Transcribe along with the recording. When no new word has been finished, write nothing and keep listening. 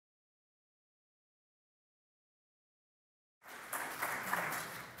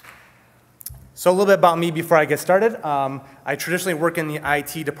So a little bit about me before I get started. I traditionally work in the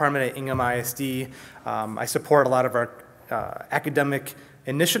IT department at Ingham ISD. I support a lot of our academic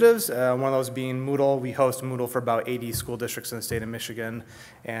initiatives, one of those being Moodle. We host Moodle for about 80 school districts in the state of Michigan.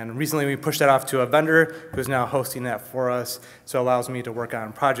 And recently we pushed that off to a vendor who's now hosting that for us. So it allows me to work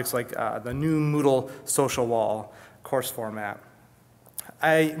on projects like the new Moodle Socialwall course format.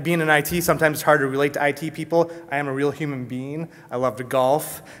 Being in IT, sometimes it's hard to relate to IT people. I am a real human being. I love to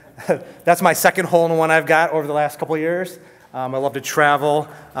golf. That's my second hole-in-one I've got over the last couple of years. I love to travel.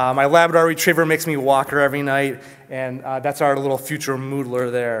 My Labrador Retriever makes me walk her every night, and that's our little future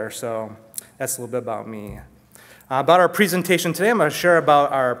Moodler there. So that's a little bit about me. About our presentation today, I'm going to share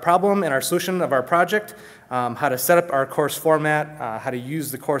about our problem and our solution of our project, how to set up our course format, how to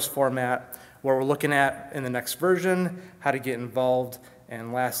use the course format, what we're looking at in the next version, how to get involved,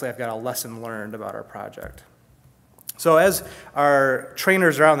 and lastly, I've got a lesson learned about our project. So as our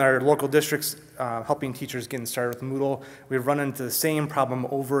trainers are out in our local districts helping teachers getting started with Moodle, we've run into the same problem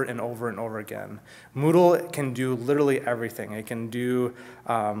over and over and over again. Moodle can do literally everything. It can do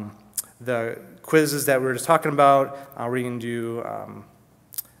the quizzes that we were just talking about. We can do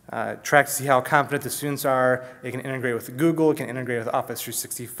track to see how confident the students are. It can integrate with Google. It can integrate with Office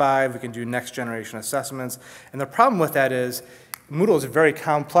 365. We can do next generation assessments. And the problem with that is Moodle is very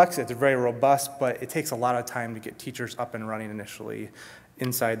complex, it's very robust, but it takes a lot of time to get teachers up and running initially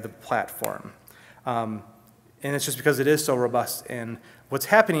inside the platform. And it's just because it is so robust. And what's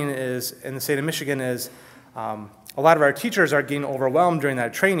happening is, in the state of Michigan, is a lot of our teachers are getting overwhelmed during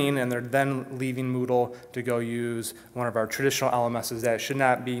that training, and they're then leaving Moodle to go use one of our traditional LMSs that should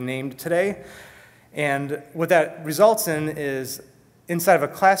not be named today. And what that results in is, inside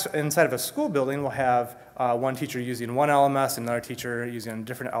of a school building, we'll have one teacher using one LMS, another teacher using a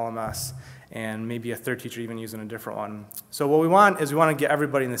different LMS, and maybe a third teacher even using a different one. So what we want is we want to get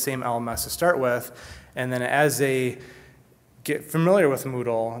everybody in the same LMS to start with, and then as they get familiar with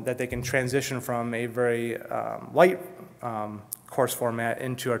Moodle, that they can transition from a very light course format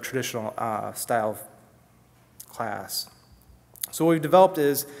into a traditional style class. So what we've developed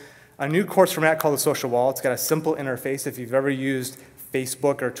is a new course format called the Socialwall. It's got a simple interface. If you've ever used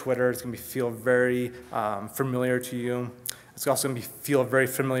Facebook or Twitter, it's going to feel very familiar to you. It's also going to feel very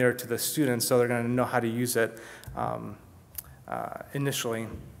familiar to the students, so they're going to know how to use it initially.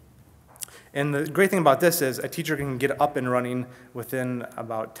 And the great thing about this is a teacher can get up and running within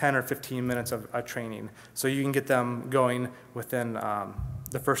about 10 or 15 minutes of a training. So you can get them going within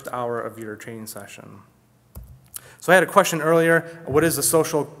the first hour of your training session. So I had a question earlier, what is the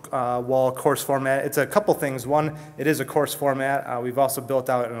Socialwall course format? It's a couple things. One, it is a course format. We've also built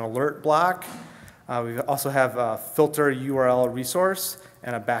out an alert block. We also have a filter URL resource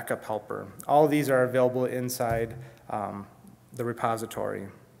and a backup helper. All of these are available inside the repository.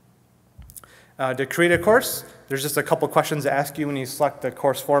 To create a course, there's just a couple questions to ask you when you select the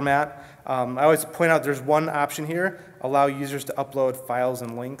course format. I always point out there's one option here, allow users to upload files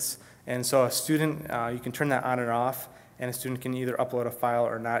and links. And so a student, you can turn that on and off, and a student can either upload a file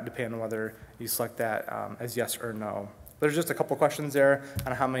or not, depending on whether you select that as yes or no. There's just a couple questions there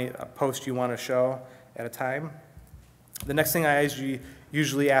on how many posts you want to show at a time. The next thing I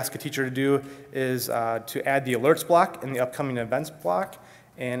usually ask a teacher to do is to add the alerts block and the upcoming events block,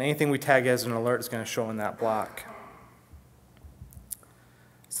 and anything we tag as an alert is going to show in that block.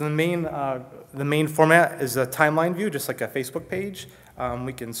 So the main format is a timeline view, just like a Facebook page.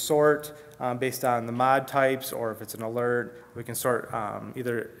 We can sort based on the mod types, or if it's an alert, we can sort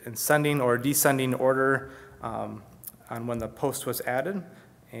either in sending or descending order on when the post was added.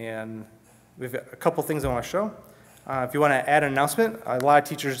 And we've got a couple things I want to show. If you want to add an announcement, a lot of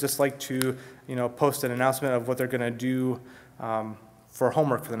teachers just like to post an announcement of what they're going to do for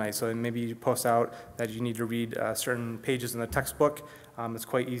homework for the night. So maybe you post out that you need to read certain pages in the textbook. It's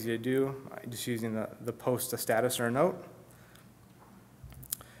quite easy to do, just using the post a status or a note.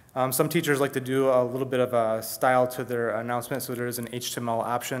 Some teachers like to do a little bit of a style to their announcement, so there is an HTML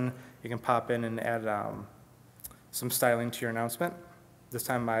option. You can pop in and add some styling to your announcement. This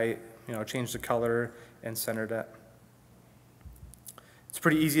time I changed the color and centered it. It's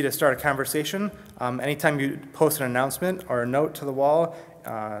pretty easy to start a conversation. Anytime you post an announcement or a note to the wall,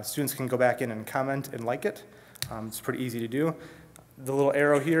 students can go back in and comment and like it. It's pretty easy to do. The little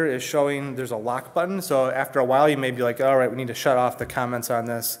arrow here is showing there's a lock button, so after a while you may be like, all right, we need to shut off the comments on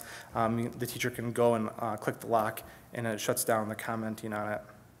this. The teacher can go and click the lock, and it shuts down the commenting on it.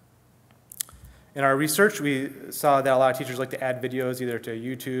 In our research, we saw that a lot of teachers like to add videos either to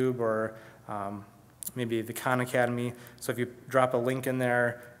YouTube or maybe the Khan Academy. So if you drop a link in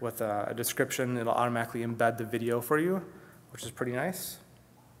there with a description, it'll automatically embed the video for you, which is pretty nice.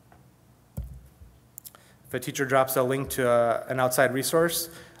 If a teacher drops a link to an outside resource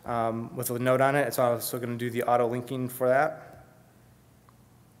with a note on it, it's also going to do the auto-linking for that.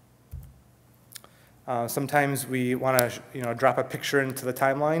 Sometimes we want to drop a picture into the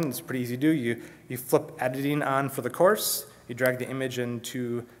timeline. It's pretty easy to do. You flip editing on for the course, you drag the image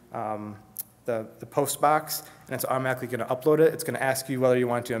into the post box, and it's automatically going to upload it. It's going to ask you whether you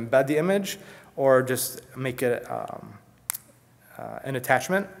want to embed the image or just make it an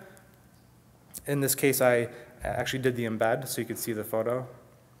attachment. In this case, I actually did the embed so you could see the photo.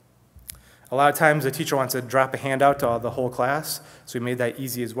 A lot of times the teacher wants to drop a handout to the whole class, so we made that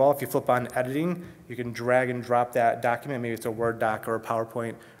easy as well. If you flip on editing, you can drag and drop that document, maybe it's a Word doc or a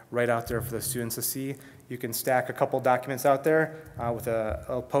PowerPoint, right out there for the students to see. You can stack a couple documents out there with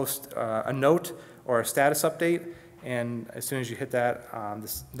a post, a note or a status update, and as soon as you hit that,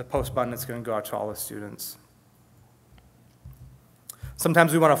 the post button, it's going to go out to all the students.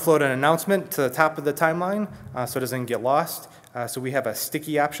 Sometimes we want to float an announcement to the top of the timeline so it doesn't get lost. So we have a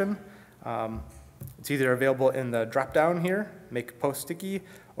sticky option. It's either available in the drop-down here, make post sticky,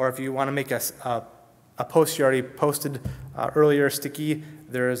 or if you want to make a post you already posted earlier sticky,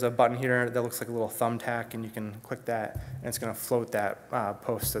 there is a button here that looks like a little thumbtack, and you can click that, and it's going to float that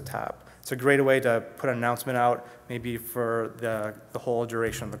post to the top. It's a great way to put an announcement out, maybe for the whole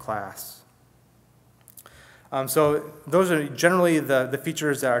duration of the class. So those are generally the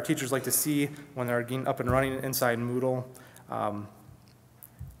features that our teachers like to see when they're getting up and running inside Moodle.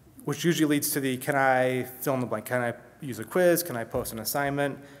 Which usually leads to the, can I fill in the blank? Can I use a quiz? Can I post an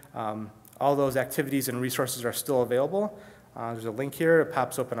assignment? All those activities and resources are still available. There's a link here. It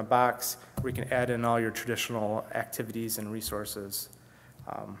pops open a box where you can add in all your traditional activities and resources.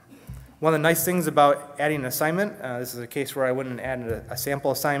 One of the nice things about adding an assignment, this is a case where I went and added a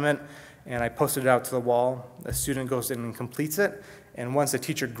sample assignment, and I posted it out to the wall. The student goes in and completes it, and once the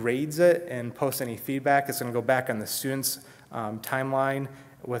teacher grades it and posts any feedback, it's going to go back on the student's timeline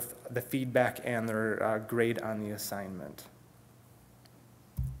with the feedback and their grade on the assignment.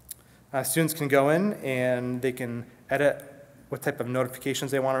 Students can go in and they can edit what type of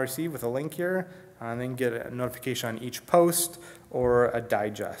notifications they want to receive with a link here, and then get a notification on each post or a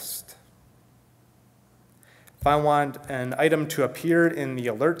digest. If I want an item to appear in the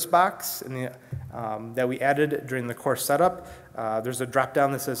alerts box that we added during the course setup, there's a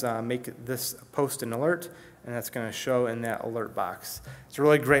drop-down that says make this post an alert, and that's going to show in that alert box. It's a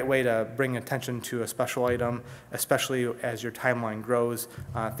really great way to bring attention to a special item, especially as your timeline grows.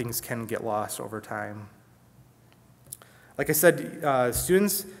 Things can get lost over time. Like I said,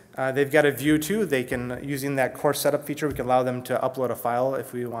 students, they've got a view too. They can, using that course setup feature, we can allow them to upload a file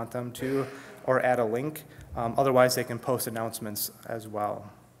if we want them to, or add a link. Otherwise, they can post announcements as well.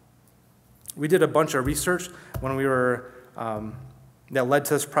 We did a bunch of research when we were that led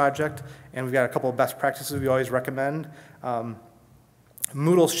to this project, and we've got a couple of best practices we always recommend.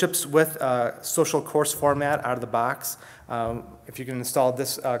 Moodle ships with a social course format out of the box. If you can install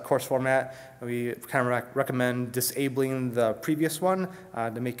this course format, we kind of recommend disabling the previous one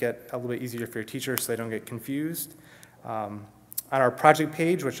to make it a little bit easier for your teachers so they don't get confused. On our project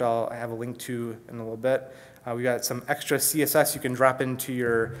page, which I'll have a link to in a little bit, we got some extra CSS you can drop into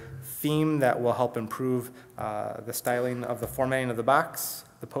your theme that will help improve the styling of the formatting of the box,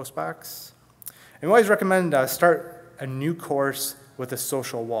 the post box. And we always recommend start a new course with a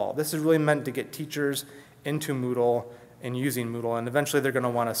social wall. This is really meant to get teachers into Moodle and using Moodle, and eventually they're going to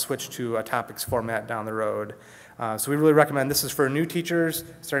want to switch to a topics format down the road. So we really recommend this is for new teachers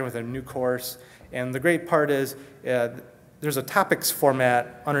starting with a new course. And the great part is there's a topics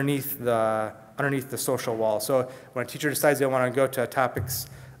format underneath the social wall. So when a teacher decides they want to go to a topics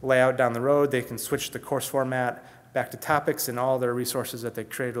layout down the road, they can switch the course format back to topics, and all their resources that they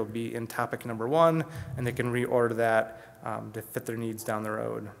create will be in topic number 1, and they can reorder that to fit their needs down the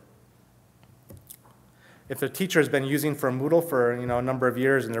road. If the teacher has been using for Moodle for a number of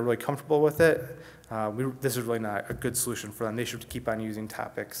years and they're really comfortable with it, this is really not a good solution for them. They should keep on using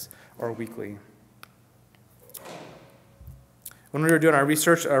topics or weekly. When we were doing our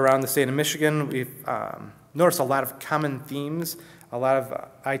research around the state of Michigan, we've noticed a lot of common themes. A lot of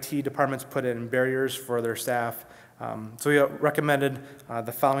IT departments put in barriers for their staff. So we recommended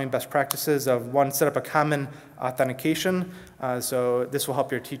the following best practices of, 1, set up a common authentication. So this will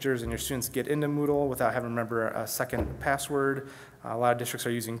help your teachers and your students get into Moodle without having to remember a second password. A lot of districts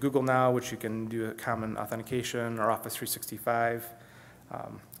are using Google now, which you can do a common authentication, or Office 365.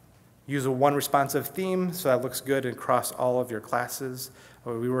 Use a one responsive theme so that looks good across all of your classes.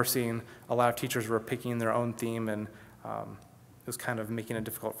 We were seeing a lot of teachers were picking their own theme, and it was kind of making it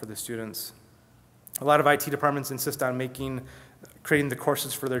difficult for the students. A lot of IT departments insist on making creating the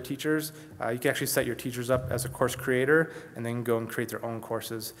courses for their teachers. You can actually set your teachers up as a course creator and then go and create their own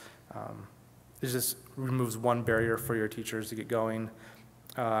courses. This just removes one barrier for your teachers to get going.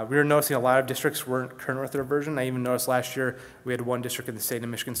 We were noticing a lot of districts weren't current with their version. I even noticed last year we had one district in the state of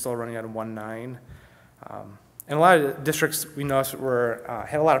Michigan still running out of 1.9. And a lot of districts we noticed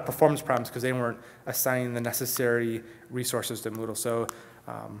had a lot of performance problems because they weren't assigning the necessary resources to Moodle. So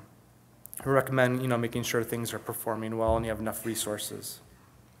we recommend making sure things are performing well and you have enough resources.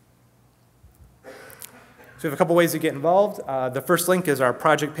 So we have a couple ways to get involved. The first link is our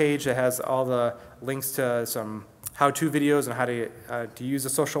project page that has all the links to some how-to videos on how to use the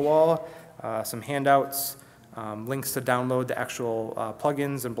Socialwall, some handouts, links to download the actual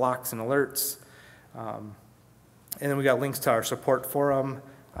plugins and blocks and alerts. And then we got links to our support forum.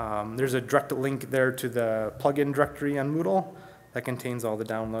 There's a direct link there to the plugin directory on Moodle that contains all the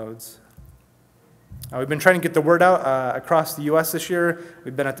downloads. We've been trying to get the word out across the US this year.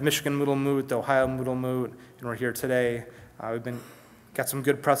 We've been at the Michigan MoodleMoot, the Ohio MoodleMoot, and we're here today. Got some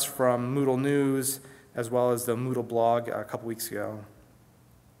good press from Moodle News, as well as the Moodle blog a couple weeks ago.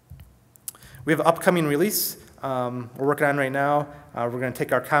 We have an upcoming release we're working on right now. We're going to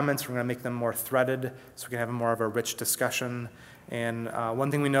take our comments, we're going to make them more threaded so we can have more of a rich discussion. And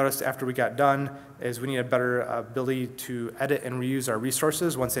one thing we noticed after we got done is we need a better ability to edit and reuse our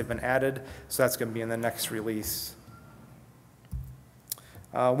resources once they've been added, so that's going to be in the next release.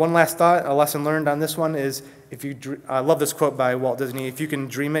 One last thought, a lesson learned on this one is, I love this quote by Walt Disney, if you can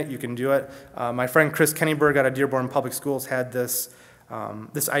dream it, you can do it. My friend Chris Kennyberg out of Dearborn Public Schools had this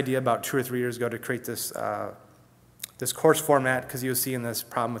idea about 2 or 3 years ago to create this, this course format because he was seeing this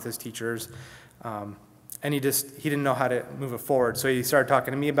problem with his teachers. And he didn't know how to move it forward. So he started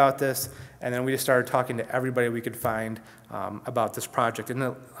talking to me about this, and then we just started talking to everybody we could find about this project.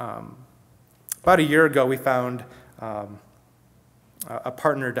 And about a year ago, we found a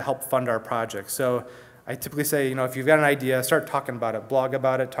partner to help fund our project. So I typically say, if you've got an idea, start talking about it, blog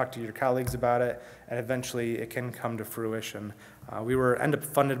about it, talk to your colleagues about it, and eventually it can come to fruition. We ended up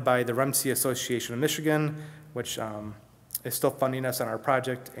funded by the REMC Association of Michigan, which is still funding us on our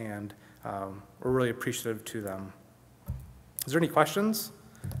project, and we're really appreciative to them. Is there any questions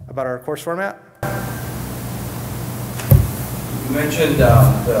about our course format? You mentioned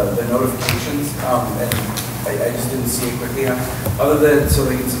the notifications, and I just didn't see it quickly on. Other than so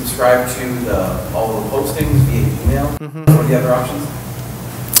they can subscribe to all the postings via email, what are the other options?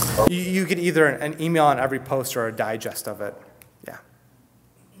 You get either an email on every post or a digest of it. Yeah.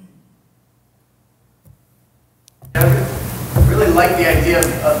 I really like the idea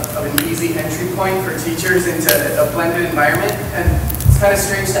of an easy entry point for teachers into a blended environment. And it's kind of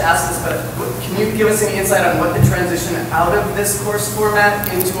strange to ask this, but can you give us any insight on what the transition out of this course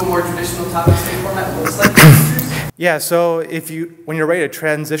format into a more traditional topics-based format looks like for teachers? Yeah, so when you're ready to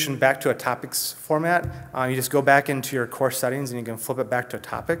transition back to a topics format, you just go back into your course settings and you can flip it back to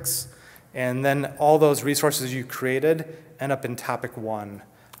topics. And then all those resources you created end up in topic 1.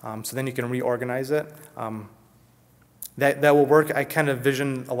 So then you can reorganize it. That will work. I kind of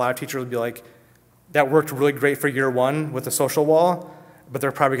envision a lot of teachers would be like, that worked really great for year 1 with the Socialwall, but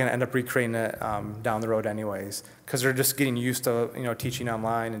they're probably going to end up recreating it down the road anyways, because they're just getting used to teaching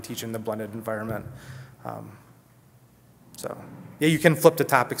online and teaching the blended environment. So yeah, you can flip to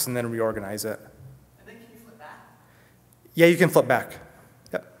topics and then reorganize it. And then can you flip back? Yeah, you can flip back.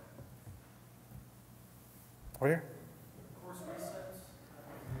 Yep. Over here.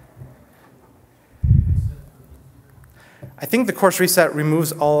 I think the course reset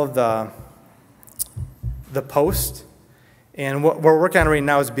removes all of the post, and what we're working on right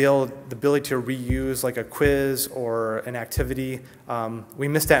now is the ability to reuse like a quiz or an activity. We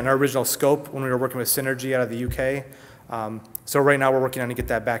missed that in our original scope when we were working with Synergy out of the UK. So right now we're working on to get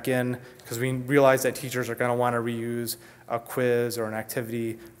that back in because we realize that teachers are going to want to reuse a quiz or an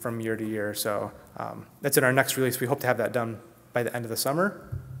activity from year to year. So that's in our next release. We hope to have that done by the end of the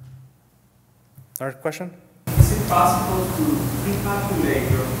summer. Another question? Is it possible to repopulate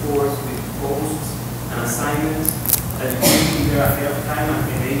your course with posts and assignments that you either ahead of time and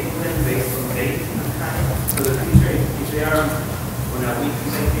enable them based on date and time? So the teacher, if they are on a weekly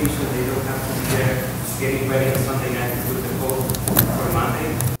vacation, they don't have to be there getting ready on Sunday night to put the post for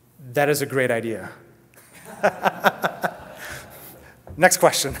Monday? That is a great idea. Next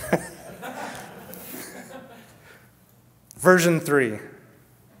question. Version 3.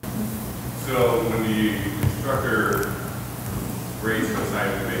 So when the instructor grades an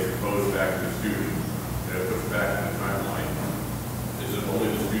assignment and makes a post back to the student, and it puts back in the timeline, is it only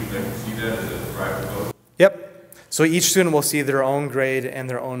the student that can see that? Is it a private post? Yep. So each student will see their own grade and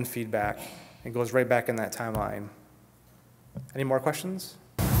their own feedback. It goes right back in that timeline. Any more questions?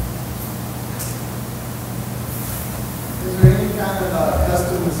 Is there any kind of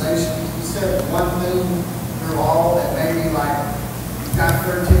customization? You said one thing through all that maybe like you've got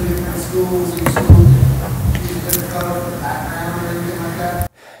 13 different schools, each school use a different color for the background or anything like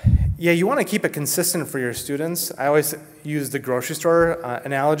that? Yeah, you want to keep it consistent for your students. I always use the grocery store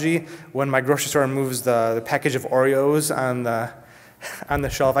analogy. When my grocery store moves the package of Oreos on the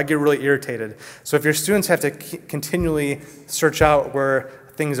shelf, I get really irritated. So if your students have to continually search out where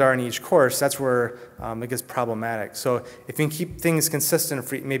things are in each course, that's where it gets problematic. So if you can keep things consistent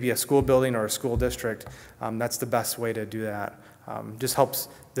for maybe a school building or a school district, that's the best way to do that. Just helps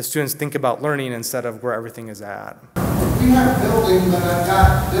the students think about learning instead of where everything is at. We have buildings, but I've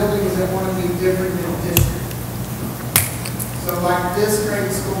got buildings that want to be different than district. So like this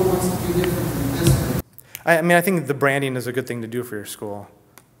grade school wants to be different than this grade. I mean, I think the branding is a good thing to do for your school.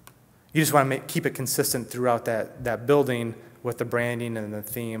 You just want to keep it consistent throughout that building with the branding and the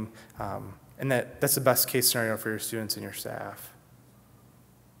theme. And that's the best case scenario for your students and your staff.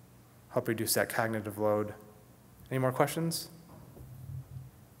 Help reduce that cognitive load. Any more questions?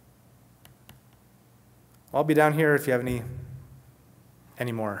 I'll be down here if you have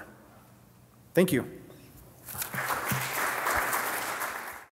any more. Thank you.